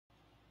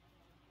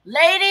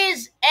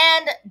Ladies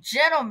and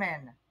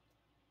gentlemen,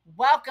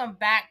 welcome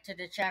back to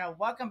the channel.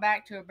 Welcome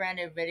back to a brand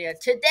new video.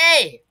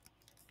 Today,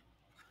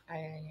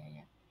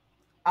 I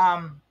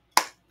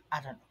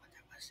don't know what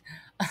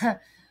that was.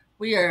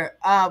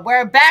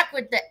 we're back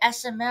with the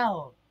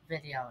SML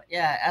video.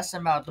 Yeah,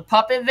 SML. The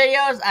puppet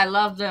videos, I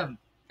love them.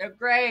 They're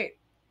great.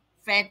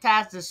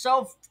 Fantastic.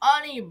 So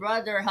funny,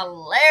 bro. They're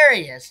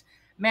hilarious.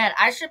 Man,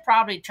 I should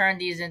probably turn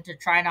these into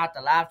try not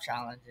to laugh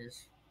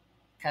challenges.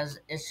 Because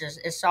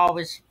it's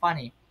always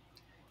funny.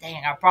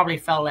 Dang, I probably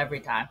fell every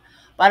time.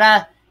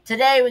 But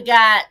today we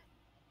got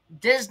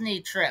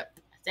Disney trip.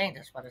 I think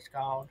that's what it's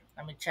called.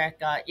 Let me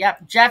check.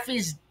 Yep,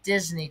 Jeffy's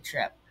Disney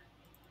trip.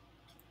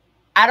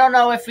 I don't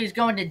know if he's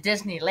going to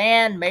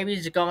Disneyland. Maybe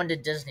he's going to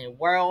Disney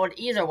World.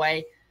 Either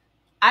way,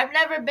 I've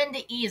never been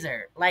to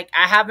either. Like,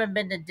 I haven't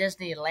been to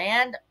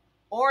Disneyland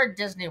or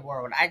Disney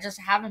World. I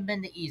just haven't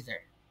been to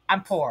either.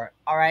 I'm poor,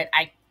 all right?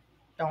 I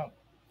don't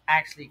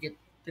actually get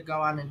to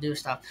go out and do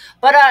stuff.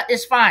 But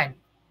it's fine.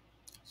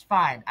 It's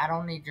fine. I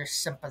don't need your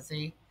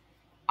sympathy.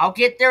 I'll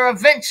get there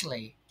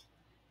eventually.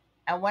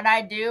 And when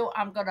I do,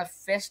 I'm going to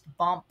fist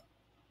bump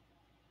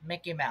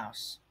Mickey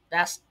Mouse.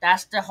 That's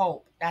the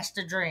hope. That's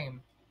the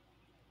dream.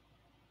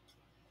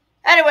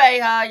 Anyway,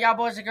 y'all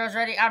boys and girls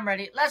ready? I'm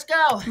ready. Let's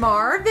go.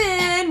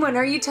 Marvin, when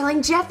are you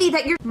telling Jeffy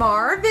that you're...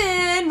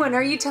 Marvin, when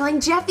are you telling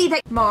Jeffy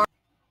that... Gosh.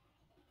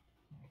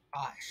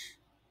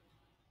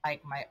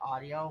 Like, my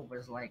audio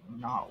was, like,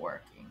 not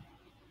working.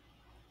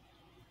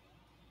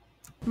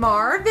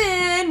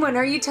 Marvin, when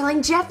are you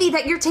telling Jeffy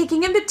that you're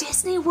taking him to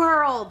Disney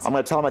World? I'm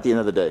gonna tell him at the end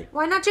of the day.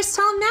 Why not just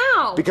tell him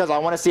now? Because I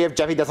want to see if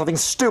Jeffy does something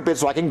stupid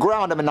so I can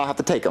ground him and not have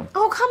to take him.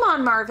 Oh, come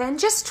on, Marvin.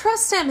 Just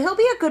trust him. He'll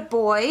be a good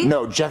boy.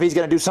 No, Jeffy's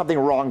gonna do something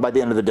wrong by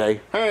the end of the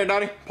day. Hey,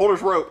 Daddy, pull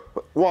this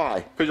rope. Why?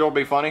 Because it'll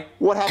be funny.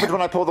 What happens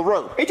when I pull the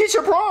rope? It's a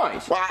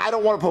surprise. Well, I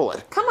don't want to pull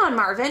it. Come on,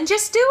 Marvin.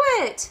 Just do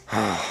it.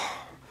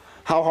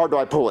 How hard do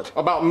I pull it?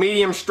 About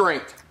medium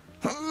strength.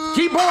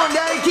 Keep pulling,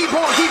 Daddy. Keep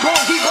pulling, keep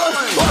pulling, keep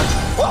pulling.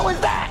 What was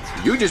that?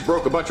 You just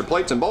broke a bunch of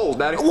plates and bowls,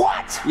 Daddy.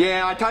 What?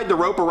 Yeah, I tied the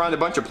rope around a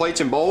bunch of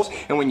plates and bowls,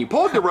 and when you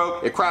pulled the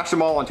rope, it crashed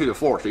them all onto the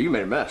floor, so you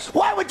made a mess.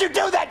 Why would you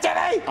do that,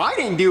 Jeffy? I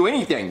didn't do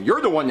anything.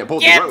 You're the one that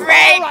pulled Get the rope.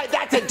 ready. All right,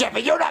 that's it,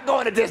 Jeffy. You're not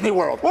going to Disney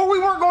World. Well, we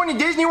weren't going to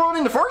Disney World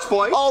in the first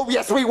place. Oh,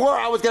 yes, we were.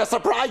 I was going to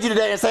surprise you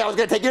today and say I was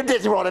going to take you to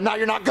Disney World, and now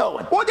you're not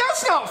going. Well,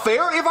 that's not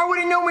fair. If I would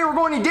have known we were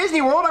going to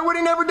Disney World, I would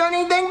have never done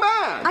anything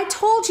bad. I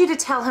told you to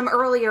tell him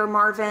earlier,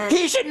 Marvin.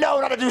 He should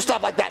know not to do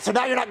stuff like that, so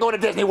now you're not going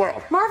to Disney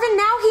World. Marvin,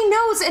 now he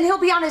knows, and he'll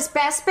be on his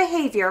best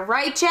behavior.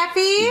 Right, Jeffy?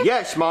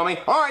 Yes, Mommy.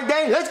 All right,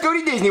 Daddy, let's go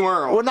to Disney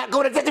World. We're not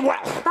going to Disney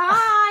World.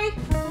 Bye.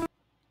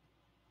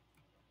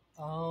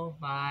 Oh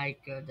my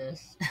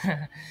goodness.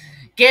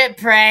 Get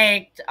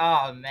pranked.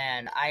 Oh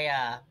man.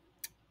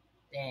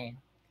 Dang.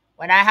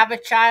 When I have a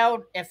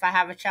child, if I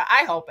have a child,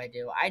 I hope I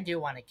do. I do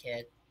want a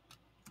kid.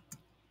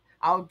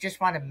 I'll just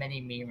want a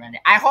mini me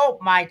running. I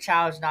hope my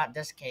child's not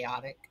this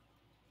chaotic.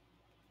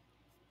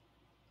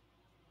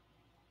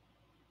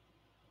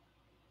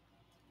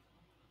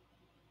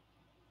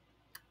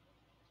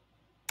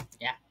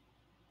 Yeah.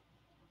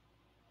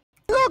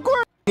 Look,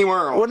 we're Disney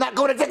World. We're not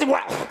going to Disney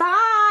World.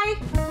 Bye.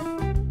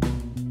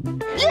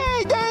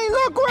 Yay, Daddy,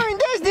 look, we're in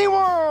Disney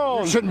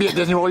World. You shouldn't be at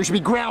Disney World. You should be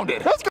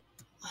grounded. Let's go.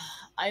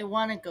 I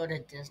want to go to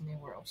Disney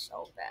World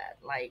so bad.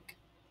 Like,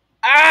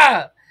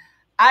 I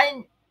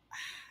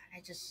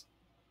just,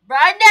 bro,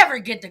 I never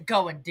get to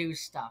go and do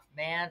stuff,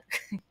 man.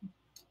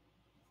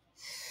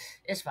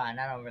 It's fine.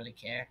 I don't really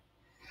care.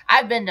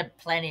 I've been to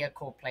plenty of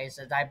cool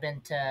places. I've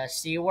been to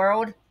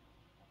SeaWorld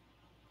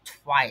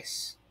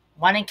twice.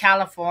 One in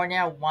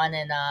California, one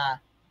in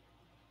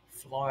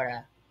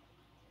Florida.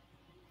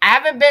 I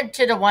haven't been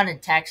to the one in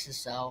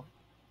Texas, though.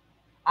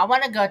 I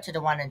want to go to the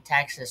one in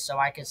Texas so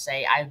I can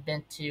say I've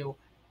been to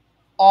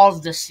all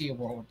the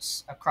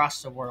SeaWorlds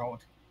across the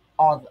world.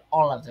 All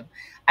of them.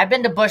 I've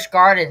been to Busch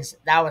Gardens.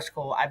 That was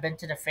cool. I've been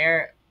to the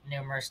fair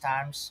numerous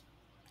times.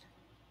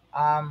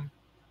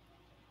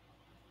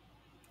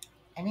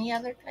 Any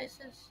other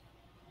places?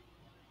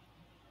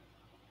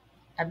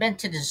 I've been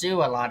to the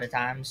zoo a lot of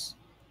times.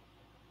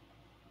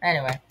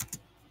 Anyway.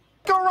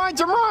 Go ride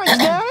some rides,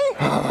 Daddy.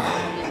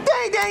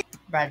 Daddy.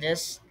 Bro,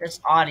 this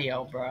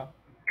audio, bro.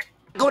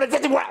 Go to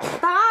Disney World.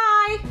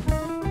 Bye.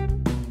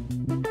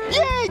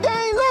 Yay,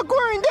 Daddy, look,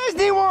 we're in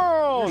Disney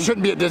World. You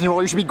shouldn't be at Disney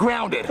World. You should be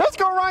grounded. Let's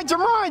go ride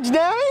some rides,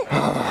 Daddy.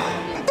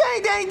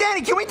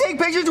 Daddy, can we take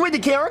pictures with the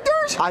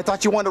characters? I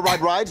thought you wanted to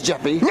ride rides,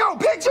 Jeffy. No,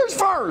 pictures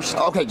first.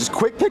 Okay, just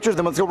quick pictures,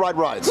 then let's go ride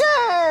rides.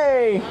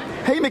 Yay.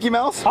 Hey, Mickey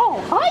Mouse. Oh,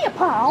 hiya,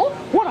 pal.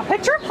 Want a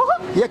picture?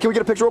 Yeah, can we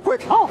get a picture real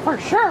quick? Oh, for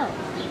sure.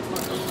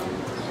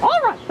 All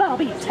right, that'll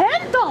be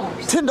 $10.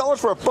 $10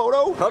 for a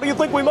photo? How do you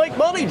think we make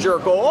money,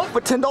 jerk-off?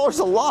 But $10 is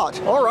a lot.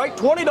 All right,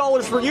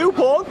 $20 for you,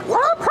 punk.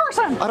 Per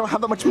person. I don't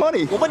have that much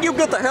money. Well, then you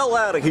get the hell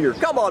out of here.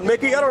 Come on,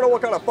 Mickey. I don't know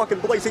what kind of fucking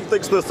place he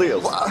thinks this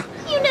is.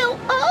 You know,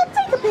 I'll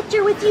take a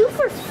picture with you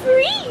for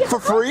free.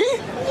 For free?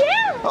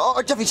 Yeah.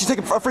 Oh, Jeffy, she's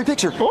taking a free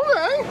picture.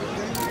 Okay.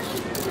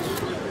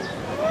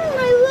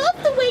 I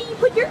love the way you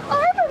put your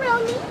arm around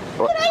call me?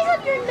 Can I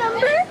have your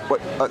number?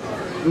 What?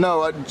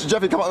 No,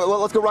 Jeffy, come on,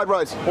 let's go ride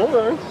rides.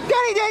 Okay.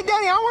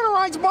 Daddy, I want to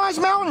ride Splash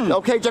Mountain.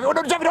 Okay, Jeffy. Oh,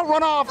 no, Jeffy, don't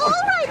run off. I'll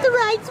ride the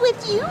rides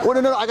with you. Oh,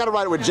 no, I gotta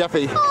ride it with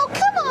Jeffy. Oh,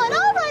 come on.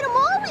 I'll ride them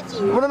all with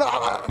you.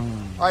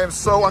 No. I am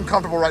so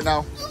uncomfortable right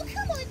now. Oh,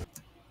 come on.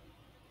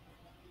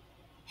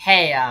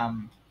 Hey,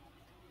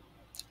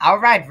 I'll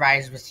ride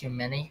rides with you,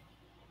 Minnie.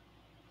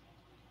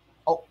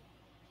 Oh.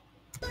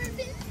 Marvin,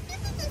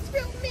 isn't this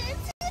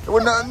romantic?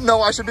 Well,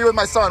 no, I should be with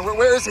my son.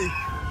 Where is he?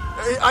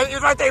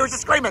 He's right there. He was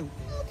just screaming.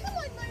 Oh, come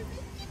on, Marvin.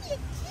 Give me a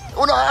kiss.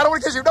 Oh, no, I don't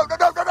want to kiss you. No.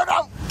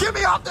 Get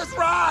me off this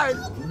ride.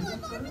 Oh, come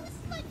on, Marvin. This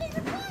is my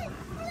favorite part.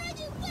 Glad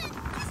you win.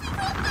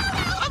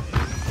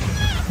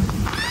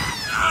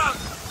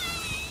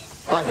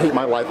 I hate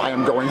my life. I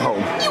am going home.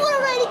 You want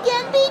to ride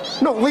again, baby?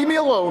 No, leave me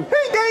alone. Hey,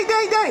 Daddy,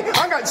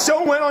 I got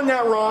so wet on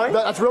that ride.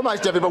 That's real nice,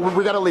 Jeffy, but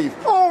we gotta leave.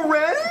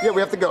 Already? Yeah,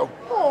 we have to go.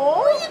 Oh.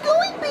 Where are you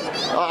going, baby?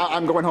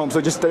 I'm going home, so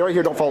just stay right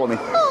here. Don't follow me.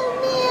 Oh,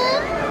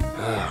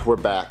 man. We're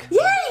back. Yay,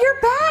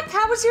 you're back.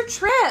 How was your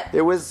trip?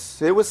 It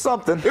was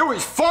something. It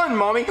was fun,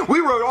 Mommy. We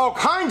rode all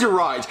kinds of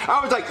rides.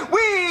 I was like,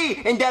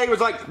 wee! And Daddy was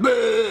like,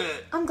 bleh.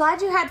 I'm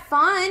glad you had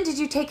fun. Did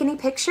you take any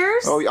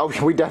pictures? Oh,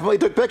 we definitely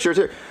took pictures.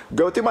 Here,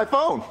 go through my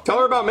phone. Tell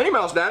her about Minnie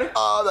Mouse, Daddy.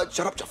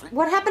 Shut up, Jeffrey.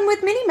 What happened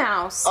with Minnie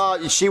Mouse?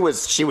 She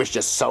was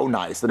just so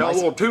nice. No, a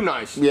little too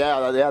nice.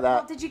 Yeah,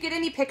 that. Did you get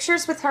any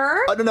pictures with her?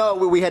 No,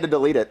 we had to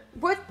delete it.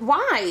 What?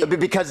 Why?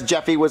 Because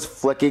Jeffy was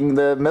flicking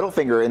the middle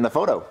finger in the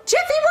photo.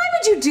 Jeffy, why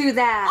would you do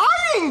that?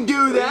 I didn't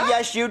do that.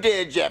 Yes, you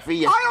did,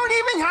 Jeffy. I don't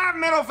even have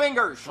middle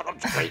fingers. Shut up,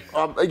 Jeffy.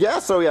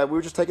 We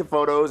were just taking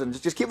photos and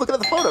just keep looking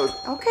at the photos.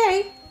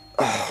 Okay.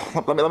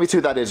 Let me see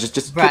who that is.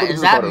 Just keep Bruh, looking is at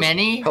the that photos.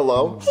 Minnie?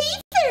 Hello?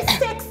 Hey there,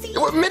 sexy.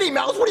 Minnie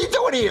Mouse, what are you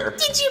doing here?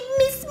 Did you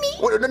miss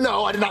me?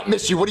 No, I did not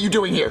miss you. What are you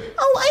doing here?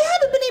 Oh, I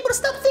haven't been able to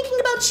stop thinking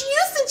about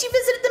you since you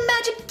visited the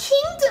Magic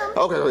Kingdom.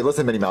 Okay, wait,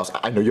 listen, Minnie Mouse.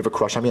 I know you have a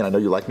crush on me and I know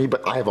you like me,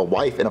 but I have a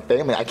wife and a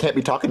family. I can't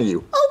be talking to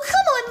you. Oh, come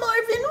on,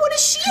 Marvin. What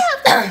does she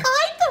have that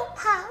I don't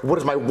have? What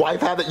does my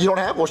wife have that you don't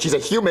have? Well, she's a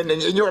human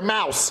and you're a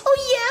mouse. Oh,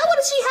 yeah? What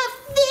does she have?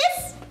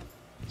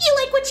 This? You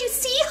like what you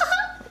see,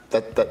 huh?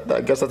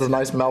 I guess that's a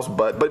nice mouse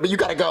butt, but you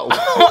gotta go.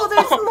 Oh, well,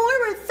 there's more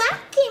where that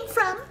came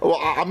from. Well,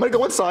 I'm gonna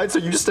go inside, so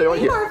you just stay right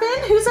Hey, here.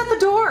 Marvin, who's at the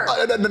door? No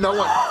one.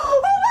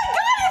 Oh my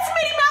God, it's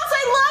Minnie Mouse!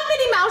 I love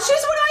Minnie Mouse.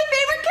 She's one of my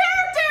favorite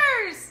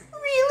characters.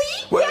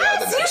 Really? Well,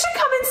 Yes, you should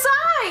come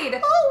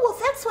inside. Oh, well,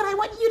 that's what I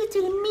want you to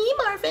do to me,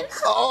 Marvin.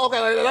 Oh,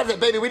 okay, that's it,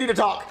 baby. We need to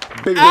talk.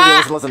 Baby,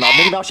 listen.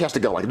 Minnie Mouse, she has to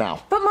go, like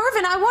now. But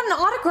Marvin, I want an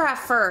autograph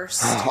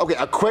first. Okay,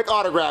 a quick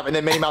autograph, and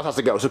then Minnie Mouse has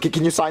to go. So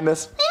can you sign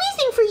this?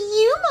 Anything for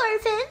you,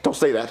 Marvin. Don't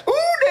say that. Ooh,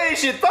 Daddy,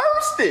 she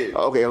thirsty.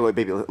 Okay, wait,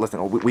 baby,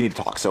 listen. We need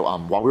to talk. So,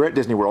 while we were at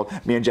Disney World,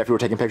 me and Jeffy were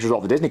taking pictures of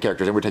all the Disney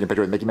characters, and we were taking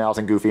pictures with Mickey Mouse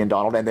and Goofy and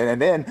Donald, and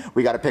then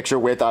we got a picture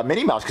with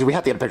Minnie Mouse because we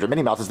have to get a picture of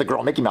Minnie Mouse. It's the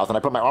girl Mickey Mouse, and I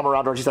put my arm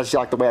around her, and she said she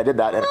liked the way I did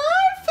that. And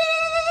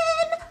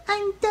Marvin!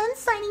 I'm done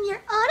signing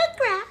your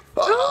autograph.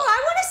 Oh,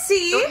 I want to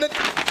see.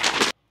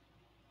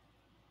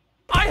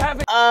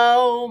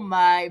 Oh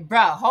my,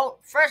 bro.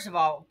 First of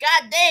all,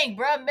 god dang,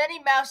 bro.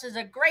 Minnie Mouse is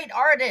a great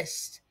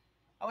artist.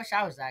 I wish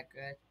I was that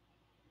good.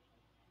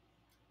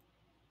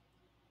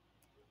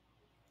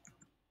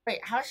 Wait,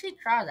 how'd she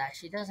draw that?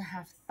 She doesn't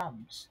have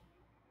thumbs.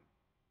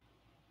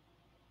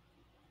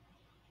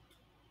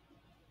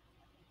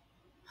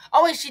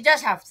 Oh wait, she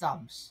does have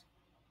thumbs.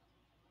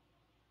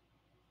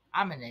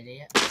 I'm an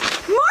idiot.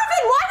 Marvin,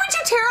 why would you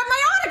tear up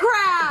my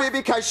autograph?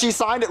 because she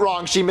signed it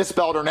wrong, she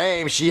misspelled her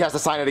name. She has to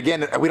sign it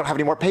again, and we don't have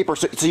any more paper.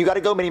 So you got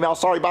to go, Minnie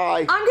Mouse. Sorry,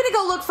 bye. I'm gonna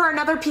go look for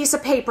another piece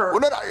of paper.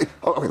 No.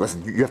 Oh, okay,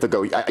 listen. You have to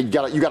go. You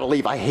gotta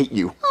leave. I hate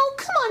you. Oh,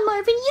 come on,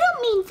 Marvin. You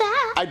don't mean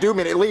that. I do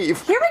mean it.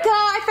 Leave. Here we go.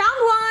 I found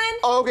one.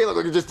 Oh, okay,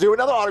 look, just do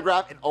another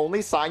autograph and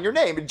only sign your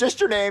name. Just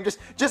your name,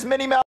 just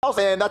Minnie Mouse,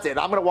 and that's it.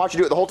 I'm gonna watch you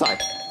do it the whole time.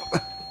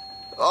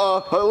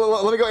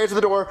 Let me go answer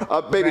the door.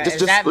 Baby,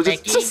 Right,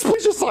 please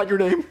just sign your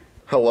name.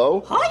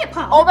 Hello? Hiya,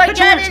 pal. Oh my Bet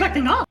you were God,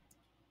 expecting us.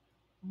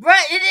 Bruh,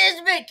 it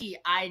is Mickey.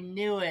 I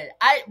knew it.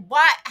 I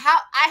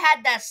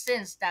had that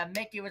sense that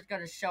Mickey was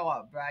gonna show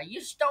up, bruh.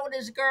 You stole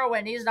this girl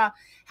and he's not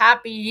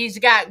happy. He's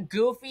got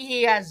Goofy.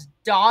 He has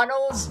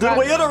Donald. Did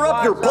we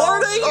interrupt your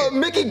party?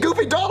 Mickey,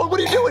 Goofy, Donald, what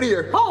are you doing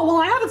here? Oh,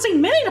 well, I haven't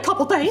seen Minnie in a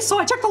couple days, so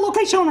I checked the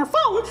location on her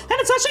phone, and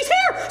it says she's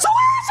here. So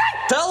where is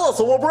she? Tell us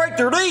or we'll break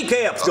your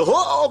kneecaps. Okay,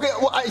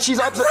 well, she's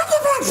upset.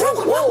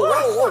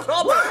 Whoa,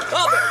 stop it,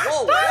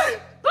 whoa.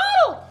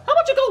 Donald, how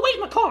about you go wait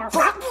in the car?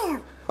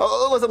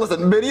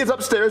 Listen, Minnie is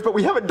upstairs, but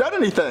we haven't done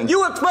anything.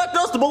 You expect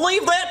us to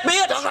believe that,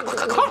 bitch?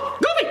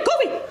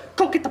 Goofy,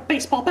 go get the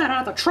baseball bat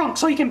out of the trunk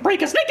so you can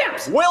break his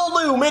kneecaps. Will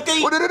do,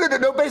 Mickey. No,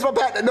 no baseball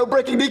bat, no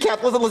breaking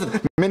kneecaps. Listen,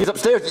 Minnie's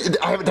upstairs.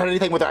 I haven't done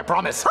anything with her, I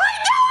promise. I knew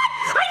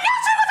it! I knew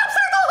she was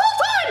upstairs the whole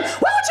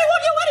time! Why would she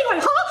want you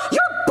anyway, huh?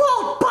 You're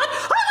bald butt!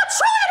 I'm a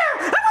traitor!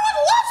 Everyone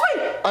loves me!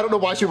 I don't know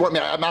why she'd want me.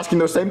 I'm asking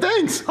those same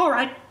things. All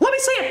right, let me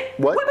see it.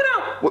 What? Whip it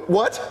out.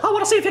 What? I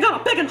want to see if you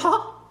got a big one,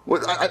 huh?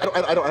 What? I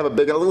don't have a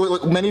big.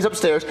 Look, Minnie's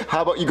upstairs.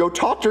 How about you go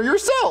talk to her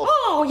yourself?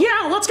 Oh,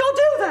 yeah, let's go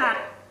do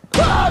that.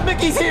 Ah,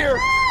 Mickey's here!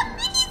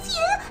 Mickey's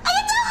here. I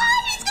have to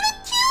hide. He's gonna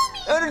kill me.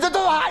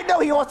 I know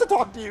he wants to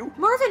talk to you.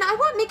 Marvin, I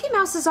want Mickey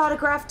Mouse's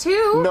autograph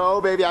too. No,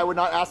 baby, I would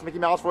not ask Mickey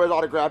Mouse for his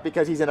autograph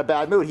because he's in a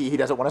bad mood. He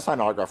doesn't want to sign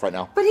an autograph right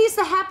now. But he's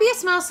the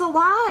happiest mouse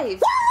alive. Where is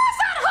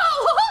that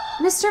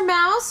hoe? Mr.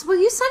 Mouse, will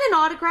you sign an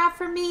autograph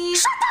for me?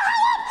 Shut the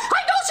hell up!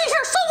 I know she's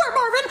here somewhere,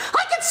 Marvin.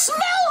 I can smell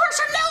her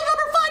Chanel No.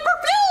 5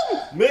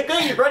 perfume.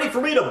 Mickey, you ready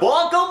for me to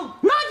bonk him?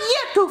 Not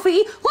yet,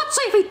 Goofy. Let's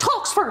see if he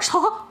talks first,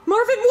 huh?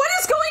 Marvin, what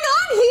is going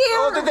on here?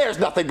 Oh, there's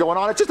nothing going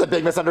on. It's just a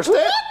big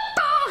misunderstanding. What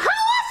the hell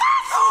is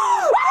this?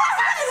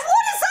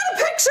 What is that a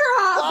picture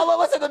of? Oh, well,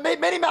 listen, the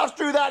Minnie Mouse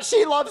drew that.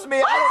 She loves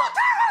me. I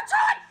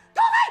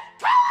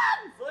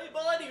Say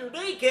bye to your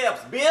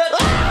kneecaps, bitch.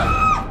 don't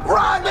know.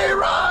 Run, me,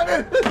 run!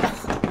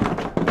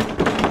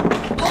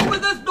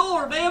 Open this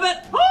door, damn it.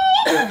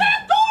 Open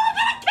that door! I'm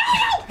gonna kill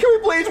you! Can we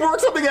please work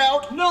something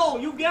out? No,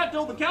 you got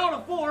till the count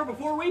of 4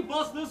 before we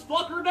bust this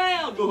fucker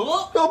down.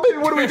 Oh, baby,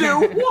 what do we do?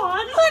 1. I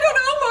don't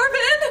know,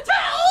 Marvin.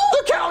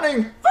 They're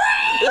counting. 3.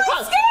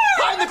 I'm scared.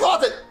 Hide in the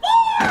closet. 4.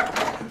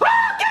 Oh,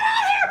 get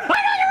out of here! I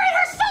know you're in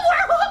here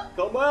somewhere.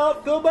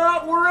 Come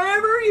out,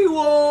 wherever you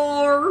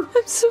are.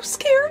 I'm so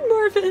scared,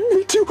 Marvin.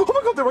 Me too. Oh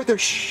my God, they're right there.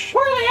 Shh.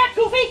 Where are they at,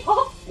 Goofy?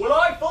 When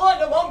I find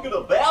him, I'm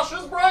gonna bash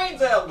his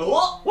brains out.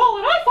 Well,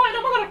 when I find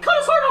him, I'm gonna cut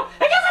his heart off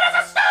and use it as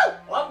a stew.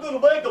 I'm gonna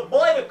make him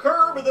bite a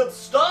curb and then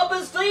stomp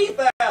his teeth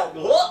out.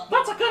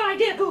 That's a good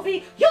idea,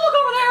 Goofy. You look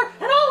over there,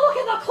 and I'll look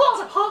in the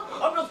closet, huh?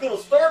 I'm just gonna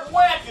start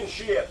whacking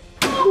shit.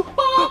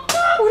 What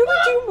do we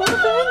do,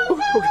 Marvin?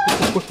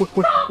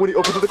 When he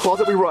opens the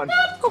closet, we run.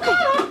 Okay.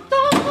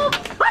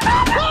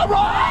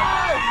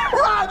 Run!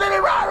 Run, baby,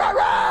 run, run,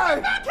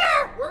 run!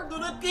 We're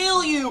gonna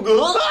kill you.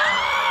 Look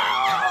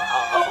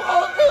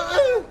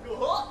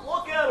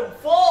at him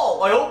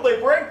fall. I hope they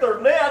break their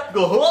neck.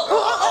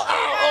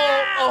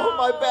 Oh,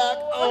 my back.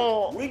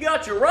 Oh. We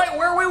got you right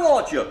where we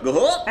want you.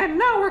 And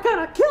now we're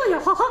gonna kill you,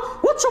 haha.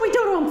 What should we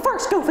do to him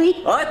first,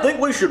 Goofy? I think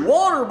we should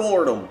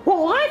waterboard them.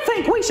 Well, I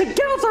think we should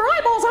gouge their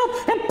eyeballs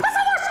out and piss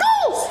on their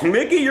skulls.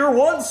 Mickey, you're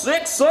one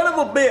sick son of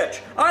a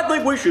bitch. I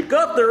think we should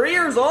cut their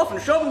ears off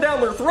and shove them down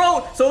their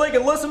throat so they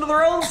can listen to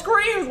their own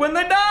screams when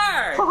they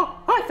die. Haha,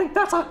 I think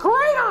that's a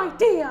great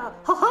idea.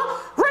 Haha,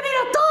 ready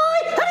to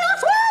die? Any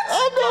last words?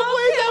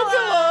 Please don't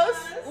kill us.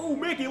 Oh,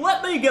 Mickey,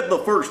 let me get the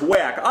first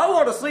whack. I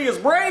want to see his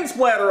brain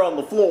splatter on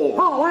the floor.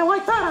 Oh, I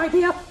like that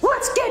idea.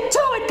 Let's get to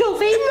it,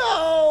 Goofy.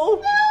 No.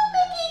 No,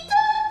 Mickey,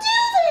 don't do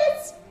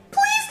this!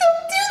 Please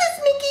don't do this,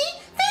 Mickey!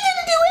 They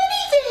didn't do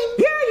anything!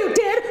 Yeah, you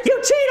did. You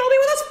cheated on me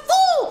with this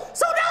fool.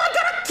 So now I'm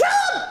gonna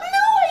kill him.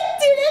 No, I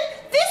didn't!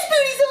 This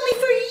booty's only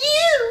for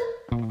you!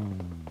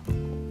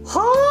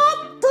 Hot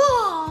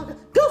dog.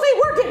 Goofy,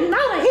 we're getting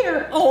out of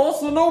here. Oh,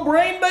 so no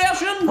brain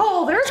bashing?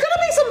 Oh, there's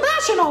gonna be some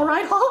bashing, all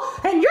right,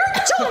 huh? And you're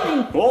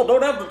joining. Well,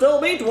 don't have to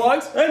tell me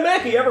twice. Hey,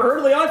 Mickey, ever heard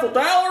of the Eiffel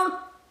Tower?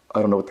 I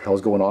don't know what the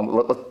hell's going on.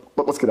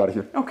 Let's get out of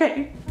here.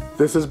 Okay.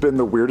 This has been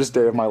the weirdest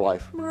day of my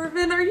life.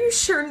 Marvin, are you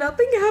sure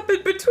nothing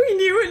happened between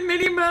you and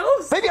Minnie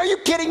Mouse? Baby, are you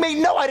kidding me?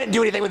 No, I didn't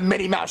do anything with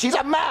Minnie Mouse. She's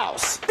a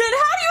mouse. Then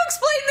how do you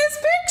explain this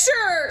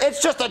picture?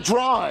 It's just a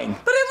drawing.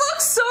 But it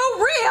looks so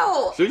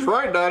real. She's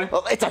right, Daddy.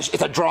 Well,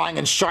 it's a drawing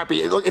in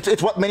Sharpie. Look,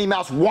 it's what Minnie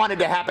Mouse wanted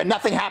to happen.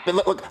 Nothing happened.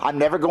 Look, I'm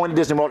never going to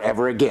Disney World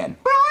ever again.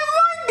 But I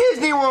like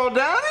Disney World,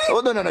 Daddy.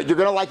 Oh, no. You're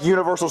going to like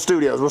Universal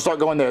Studios. We'll start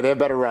going there. They have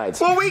better rides.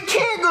 Well, we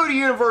can't go to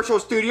Universal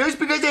Studios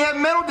because they have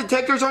metal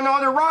detectors on all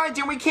the rides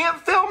and we can't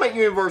film at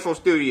Universal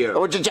Studios.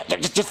 Oh,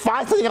 just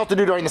find something else to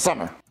do during the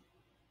summer.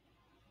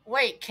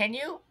 Wait, can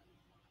you?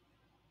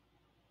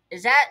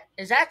 Is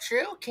that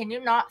true? Can you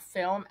not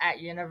film at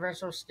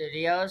Universal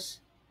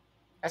Studios?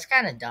 That's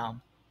kind of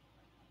dumb.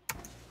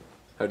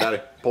 Hey, Daddy,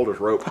 pull this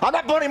rope. I'm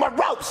not burning my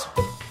ropes.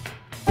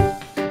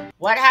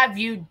 What have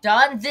you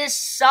done this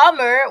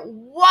summer?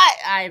 What?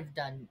 I've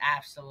done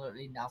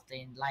absolutely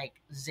nothing.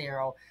 Like,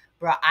 zero.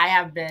 Bro, I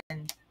have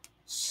been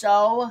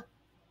so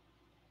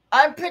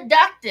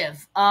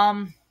unproductive.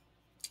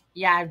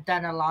 Yeah, I've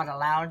done a lot of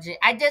lounging.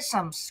 I did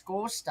some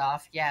school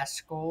stuff. Yeah,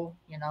 school.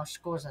 You know,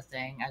 school's a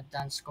thing. I've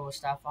done school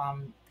stuff.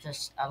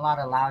 Just a lot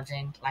of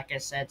lounging. Like I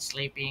said,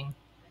 sleeping,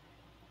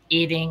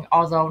 eating,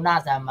 although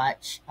not that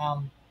much.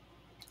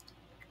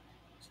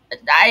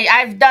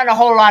 I've done a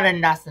whole lot of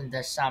nothing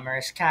this summer.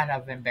 It's kind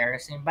of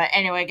embarrassing. But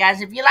anyway,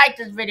 guys, if you like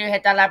this video,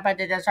 hit that like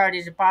button as hard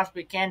as you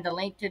possibly can. The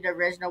link to the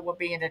original will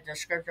be in the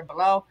description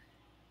below.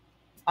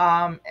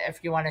 If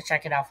you want to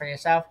check it out for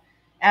yourself.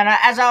 And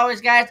as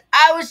always, guys,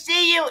 I will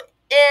see you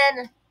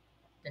in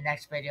the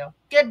next video.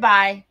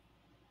 Goodbye.